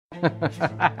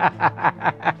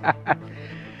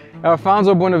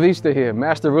Alfonso Buenavista here,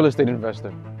 master real estate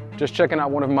investor. Just checking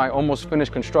out one of my almost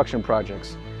finished construction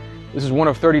projects. This is one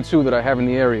of 32 that I have in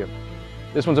the area.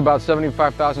 This one's about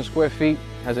 75,000 square feet,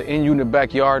 has an in-unit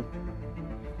backyard,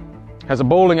 has a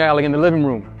bowling alley in the living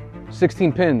room,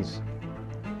 16 pins.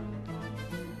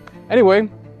 Anyway,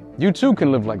 you too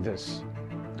can live like this.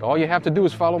 All you have to do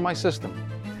is follow my system.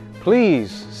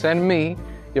 Please send me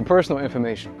your personal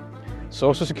information.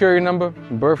 Social security number,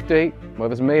 birth date,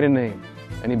 mother's maiden name,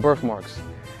 any birthmarks.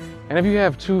 And if you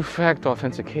have two-factor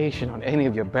authentication on any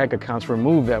of your bank accounts,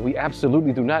 remove that. We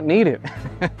absolutely do not need it.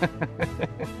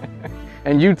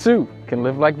 And you too can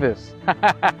live like this.